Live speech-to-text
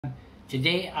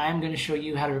Today I'm going to show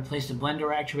you how to replace the blend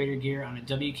door actuator gear on a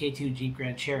WK2 Jeep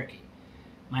Grand Cherokee.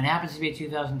 Mine happens to be a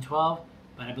 2012,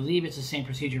 but I believe it's the same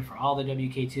procedure for all the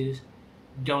WK2s.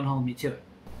 Don't hold me to it.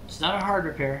 It's not a hard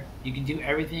repair. You can do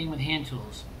everything with hand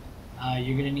tools.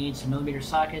 You're going to need some millimeter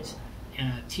sockets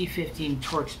and a T15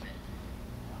 Torx bit.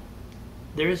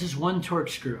 There is this one Torx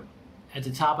screw at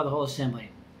the top of the whole assembly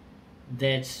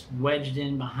that's wedged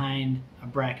in behind a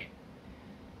bracket.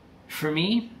 For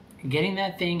me, getting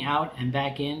that thing out and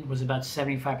back in was about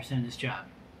 75% of this job.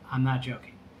 I'm not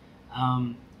joking.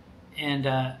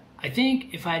 I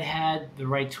think if I'd had the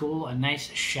right tool, a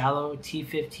nice shallow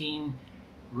T15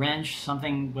 wrench,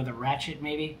 something with a ratchet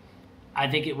maybe, I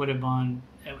think it would have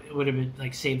been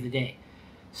like saved the day.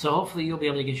 So hopefully you'll be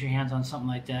able to get your hands on something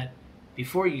like that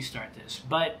before you start this.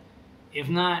 But if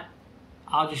not,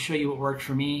 I'll just show you what worked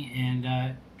for me,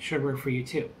 and should work for you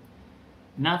too.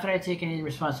 Not that I take any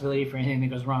responsibility for anything that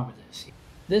goes wrong with this.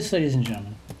 This, ladies and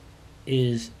gentlemen,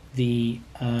 is the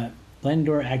blend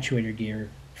door actuator gear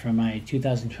from my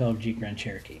 2012 Jeep Grand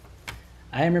Cherokee.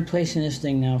 I am replacing this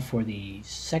thing now for the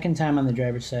second time on the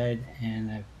driver's side, and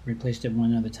I've replaced it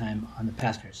one other time on the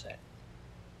passenger side.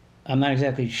 I'm not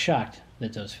exactly shocked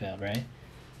that those failed, right?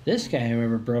 This guy,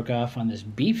 however, broke off on this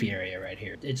beefy area right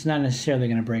here. It's not necessarily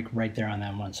going to break right there on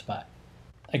that one spot.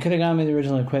 I could have gone with the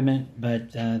original equipment,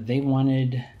 but they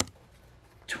wanted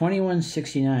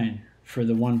 $21.69 for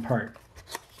the one part.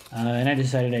 And I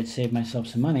decided I'd save myself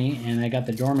some money, and I got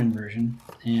the Dorman version,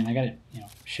 and I got it,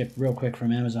 shipped real quick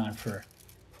from Amazon for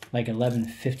like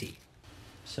 $11.50.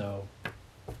 So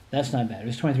that's not bad. It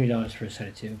was $23 for a set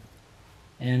of two.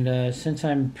 And since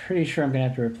I'm pretty sure I'm going to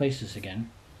have to replace this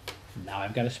again, now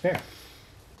I've got a spare.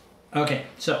 Okay,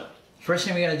 so first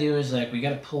thing we got to do is we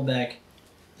got to pull back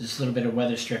this little bit of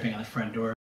weather stripping on the front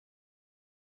door.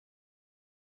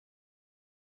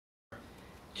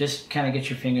 Just kind of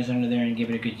get your fingers under there and give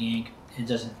it a good yank. It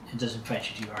doesn't fight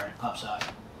you too hard. It pops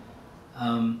off.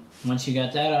 Once you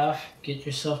got that off, get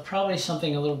yourself probably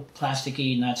something a little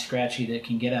plasticky, not scratchy, that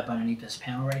can get up underneath this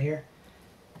panel right here.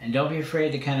 And don't be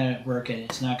afraid to kind of work it.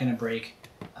 It's not going to break.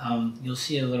 You'll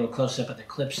see a little close-up of the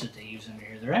clips that they use under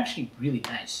here. They're actually really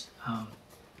nice.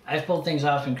 I've pulled things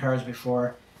off in cars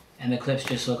before, and the clips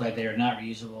just look like they're not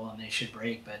reusable and they should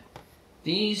break, but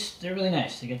these, they're really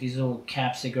nice. They got these little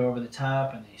caps that go over the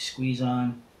top and they squeeze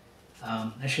on.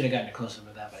 I should have gotten a close-up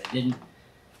of that, but I didn't.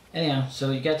 Anyhow,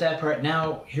 so you got that part.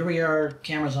 Now, here we are,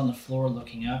 cameras on the floor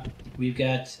looking up. We've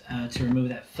got to remove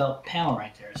that felt panel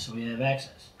right there so we have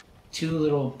access. Two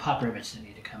little pop rivets that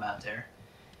need to come out there.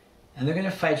 And they're going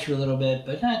to fight you a little bit,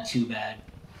 but not too bad.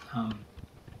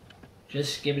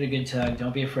 Just give it a good tug.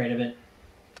 Don't be afraid of it.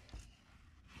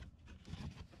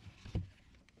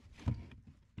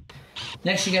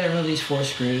 Next, you got to remove these 4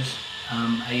 screws.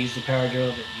 I use the power drill,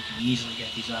 but you can easily get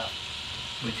these off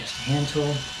with just a hand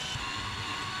tool.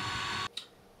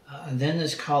 Then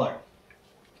this collar.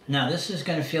 Now, this is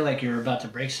going to feel like you're about to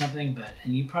break something,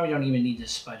 and you probably don't even need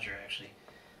this spudger, actually.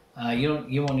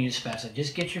 You won't need a spatula.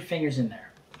 Just get your fingers in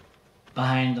there,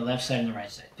 behind the left side and the right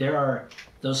side. There are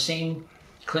those same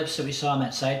clips that we saw on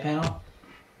that side panel.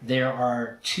 There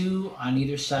are 2 on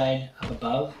either side up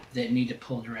above that need to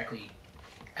pull directly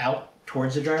out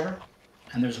towards the driver,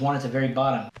 and there's one at the very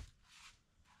bottom.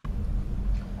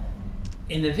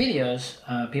 In the videos,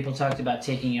 people talked about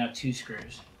taking out 2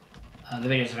 screws, the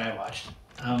videos that I watched.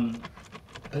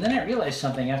 But then I realized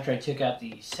something after I took out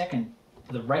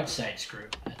the right side screw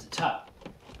at the top.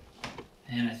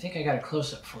 And I think I got a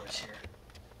close-up for us here.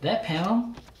 That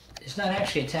panel is not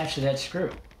actually attached to that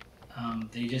screw.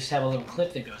 They just have a little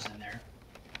clip that goes in there,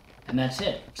 and that's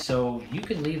it. So you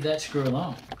could leave that screw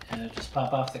alone and just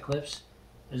pop off the clips.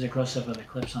 There's a close-up of the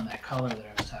clips on that collar that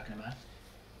I was talking about.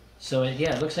 So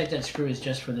yeah, it looks like that screw is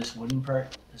just for this wooden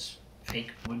part, this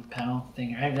fake wood panel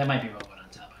thing. That might be real wood on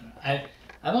top. I've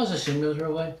always assumed it was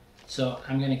real wood, so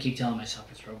I'm going to keep telling myself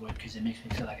it's real wood because it makes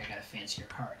me feel like I got a fancier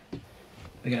car.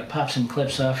 We got to pop some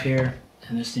clips off here,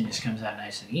 and this thing just comes out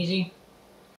nice and easy.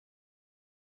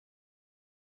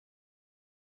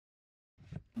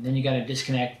 And then you got to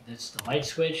disconnect, that's the light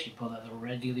switch. You pull that little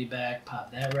red dealy back,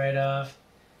 pop that right off.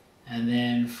 And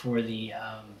then for the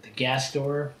gas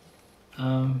door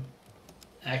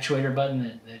actuator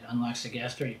button that unlocks the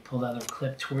gas door, you pull that little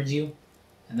clip towards you,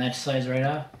 and that slides right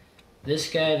off.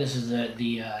 This guy, this is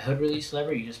the hood release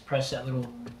lever. You just press that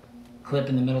little clip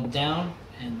in the middle down,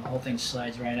 and the whole thing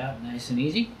slides right out, nice and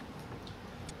easy.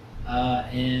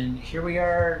 And here we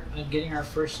are getting our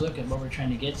first look at what we're trying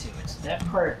to get to. It's that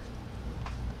part.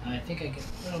 I think I get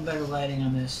a little better lighting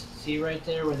on this. See right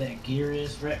there where that gear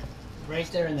is?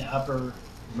 Right there in the upper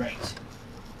right.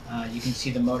 You can see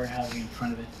the motor housing in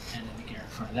front of it and then the gear.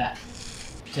 front of that.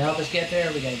 To help us get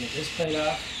there, we got to get this plate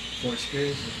off. 4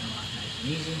 screws, they come off nice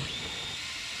and easy.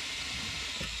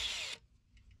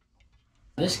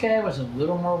 This guy was a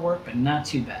little more work, but not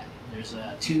too bad. There's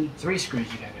 3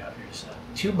 screws you got to get off here. So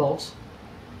 2 bolts.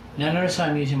 Now notice how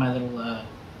I'm using my little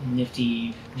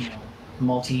nifty,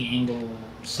 multi-angle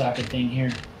socket thing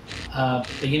here.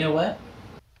 But you know what?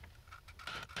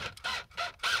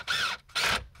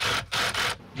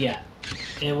 Yeah,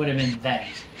 it would have been that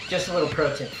easy. Just a little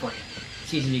pro tip for you.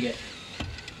 It's easy to get.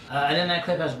 And then that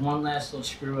clip has one last little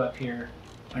screw up here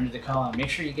under the column. Make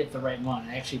sure you get the right one.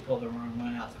 I actually pulled the wrong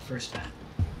one out the first time.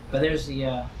 But there's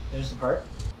the part.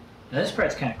 Now this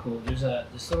part's kind of cool. There's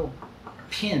this little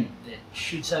pin that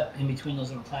shoots up in between those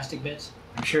little plastic bits.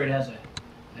 I'm sure it has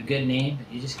a good name,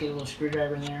 but you just get a little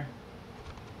screwdriver in there,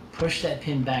 push that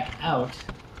pin back out.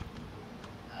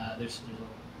 There's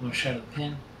a little shot of the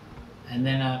pin. And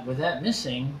then with that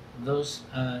missing, those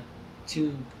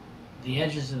the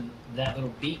edges of that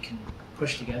little beak can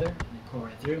push together and they pull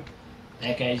right through.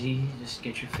 That guy's easy. Just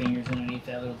get your fingers underneath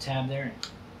that little tab there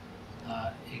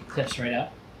and it clips right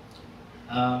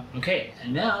out. Okay,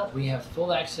 and now we have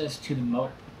full access to the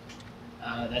motor.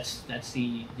 That's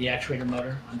the actuator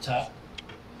motor on top.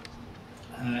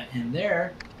 And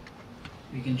there,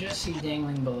 we can just see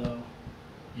dangling below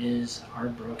is our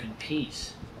broken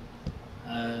piece.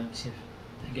 Let's see if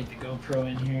I get the GoPro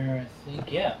in here. I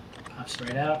think, yeah, pops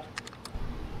right out.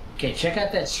 Okay, check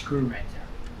out that screw right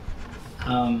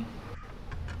there.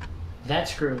 That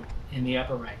screw in the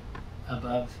upper right,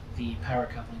 above the power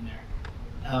coupling there.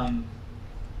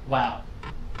 Wow,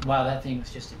 that thing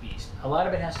was just a beast. A lot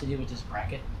of it has to do with this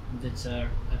bracket that's up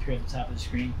here at the top of the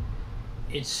screen.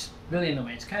 It's really in the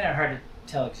way. It's kind of hard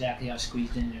to tell exactly how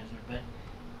squeezed in it is, but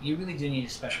you really do need a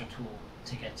special tool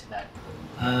to get to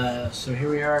that. So here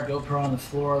we are, GoPro on the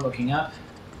floor looking up.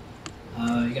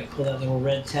 You got to pull that little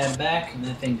red tab back and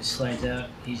that thing just slides out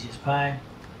easy as pie.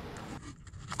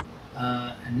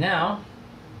 And now,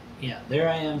 yeah, there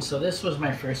I am. So this was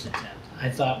my first attempt. I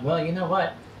thought, well, you know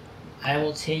what? I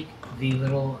will take the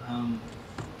little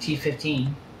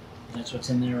T15, that's what's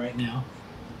in there right now.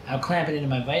 I'll clamp it into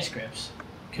my vice grips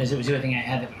because it was the only thing I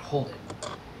had that would hold it.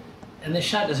 And this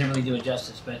shot doesn't really do it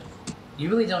justice, but you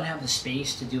really don't have the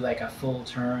space to do like a full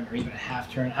turn or even a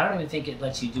half turn. I don't even think it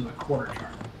lets you do a quarter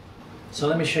turn. So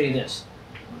let me show you this.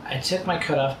 I took my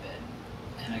cutoff bit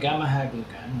and I got my hot glue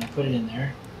gun and I put it in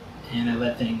there and I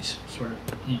let things sort of,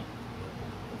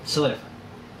 solidify.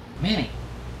 Manny,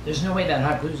 there's no way that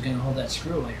hot glue is going to hold that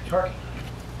screw while you're torquing on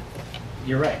it.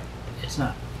 You're right, it's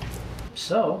not.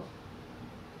 So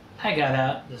I got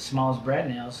out the smallest brad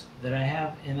nails that I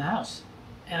have in the house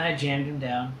and I jammed them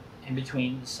down in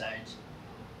between the sides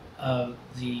of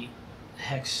the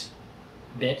hex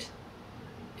bit,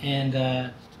 and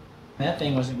that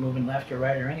thing wasn't moving left or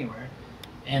right or anywhere,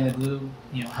 and the glue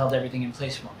held everything in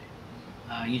place for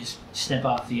me. You just snip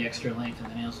off the extra length of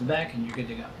the nails in the back and you're good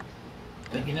to go.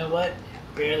 But you know what? It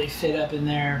barely fit up in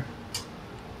there,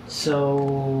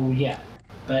 so yeah.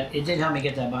 But it did help me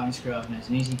get that bottom screw off nice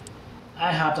and easy.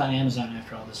 I hopped on Amazon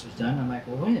after all this was done. I'm like,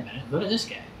 well, wait a minute, look at this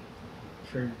guy.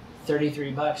 For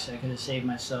 33 bucks, I could have saved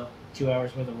myself 2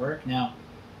 hours worth of work. Now,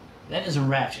 that isn't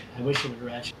ratchet. I wish it would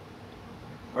ratchet.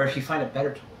 Or if you find a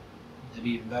better tool, that'd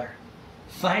be even better.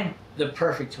 Find the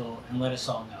perfect tool and let us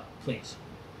all know, please.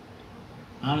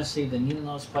 Honestly, the needle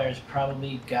nose pliers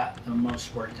probably got the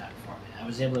most work done for me. I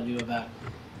was able to do about,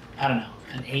 I don't know,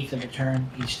 1/8 of a turn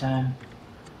each time.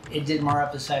 It did mar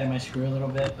up the side of my screw a little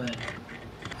bit, but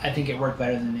I think it worked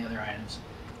better than the other items.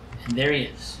 And there he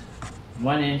is,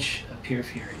 1 inch of pure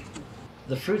fury.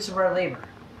 The fruits of our labor.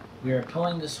 We are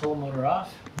pulling this whole motor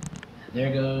off, and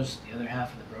there goes the other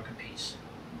half of the broken piece.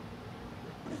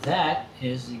 That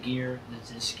is the gear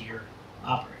that this gear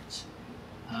operates.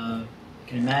 You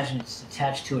can imagine it's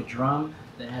attached to a drum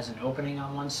that has an opening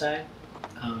on one side,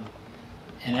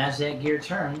 and as that gear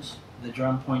turns, the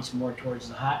drum points more towards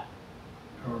the hot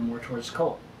or more towards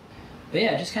cold. But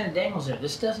yeah, it just kind of dangles there.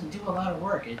 This doesn't do a lot of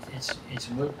work. It's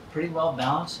pretty well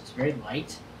balanced. It's very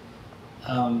light.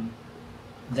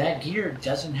 That gear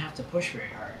doesn't have to push very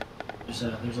hard. There's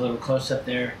a little close-up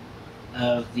there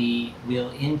of the wheel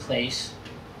in place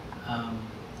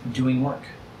doing work.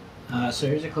 So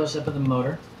here's a close-up of the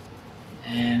motor.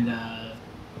 And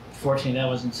fortunately, that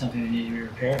wasn't something that needed to be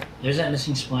repaired. There's that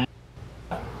missing spline.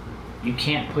 You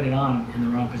can't put it on in the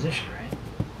wrong position,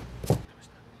 right?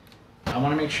 I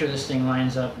want to make sure this thing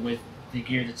lines up with the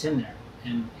gear that's in there.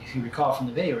 And if you recall from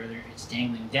the video earlier, it's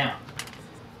dangling down.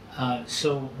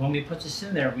 So when we put this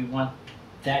in there, we want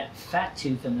that fat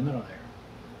tooth in the middle there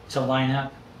to line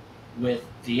up with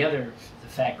the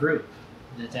fat groove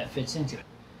that fits into it.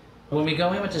 When we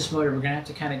go in with this motor, we're gonna have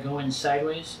to kind of go in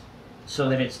sideways so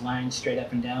that it's lined straight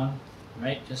up and down,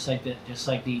 right? Just like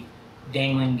the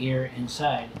dangling gear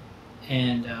inside.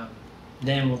 And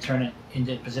then we'll turn it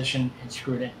into position and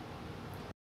screw it in.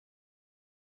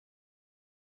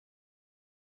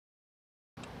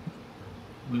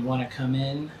 We want to come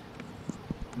in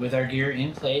with our gear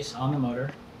in place on the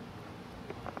motor,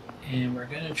 and we're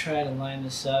going to try to line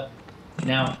this up.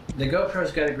 Now, the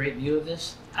GoPro's got a great view of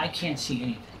this. I can't see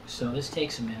anything, so this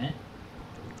takes a minute.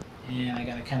 And I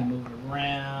got to kind of move it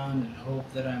around and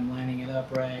hope that I'm lining it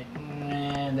up right.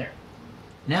 And there.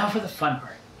 Now for the fun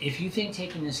part. If you think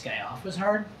taking this guy off was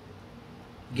hard,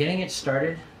 getting it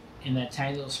started in that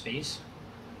tiny little space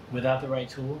without the right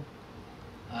tool,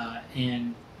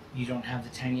 and you don't have the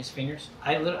tiniest fingers.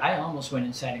 I almost went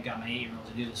inside and got my 8-year-old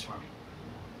to do this for me.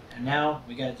 And now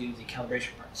we got to do the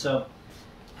calibration part. So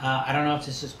I don't know if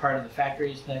this is part of the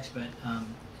factory specs, but it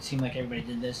seemed like everybody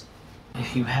did this.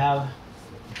 If you have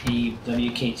a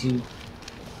WK2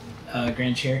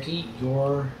 Grand Cherokee,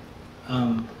 your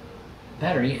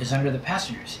battery is under the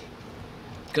passenger seat.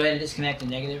 Go ahead and disconnect the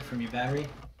negative from your battery.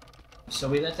 So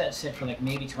we let that sit for like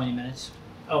maybe 20 minutes.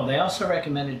 Oh, they also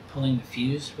recommended pulling the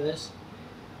fuse for this.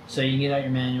 So you can get out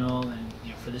your manual, and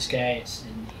for this guy, it's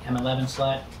in the M11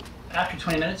 slot. After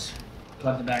 20 minutes,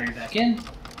 plug the battery back in.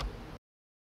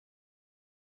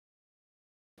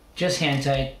 Just hand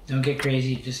tight, don't get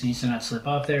crazy, it just needs to not slip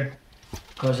off there.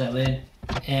 Close that lid,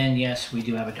 and yes, we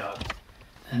do have a dog.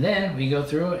 And then we go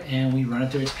through and we run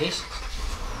it through its paces.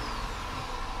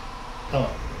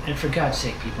 Oh, and for God's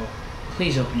sake, people,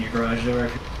 please open your garage door.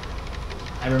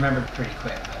 I remembered pretty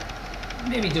quick, but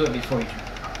maybe do it before you turn the car.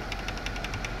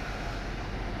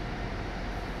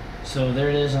 So there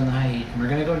it is on the high heat. We're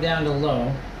gonna go down to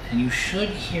low, and you should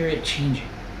hear it changing.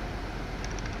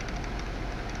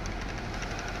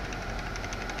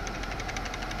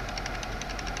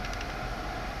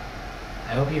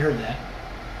 I hope you heard that.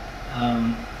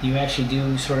 You actually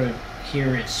do sort of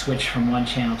hear it switch from one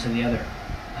channel to the other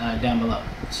down below.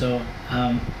 So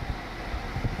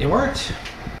it worked.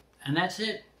 And that's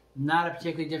it. Not a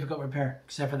particularly difficult repair,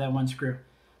 except for that one screw.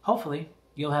 Hopefully,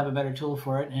 you'll have a better tool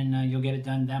for it, and you'll get it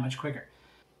done that much quicker.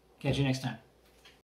 Catch you next time.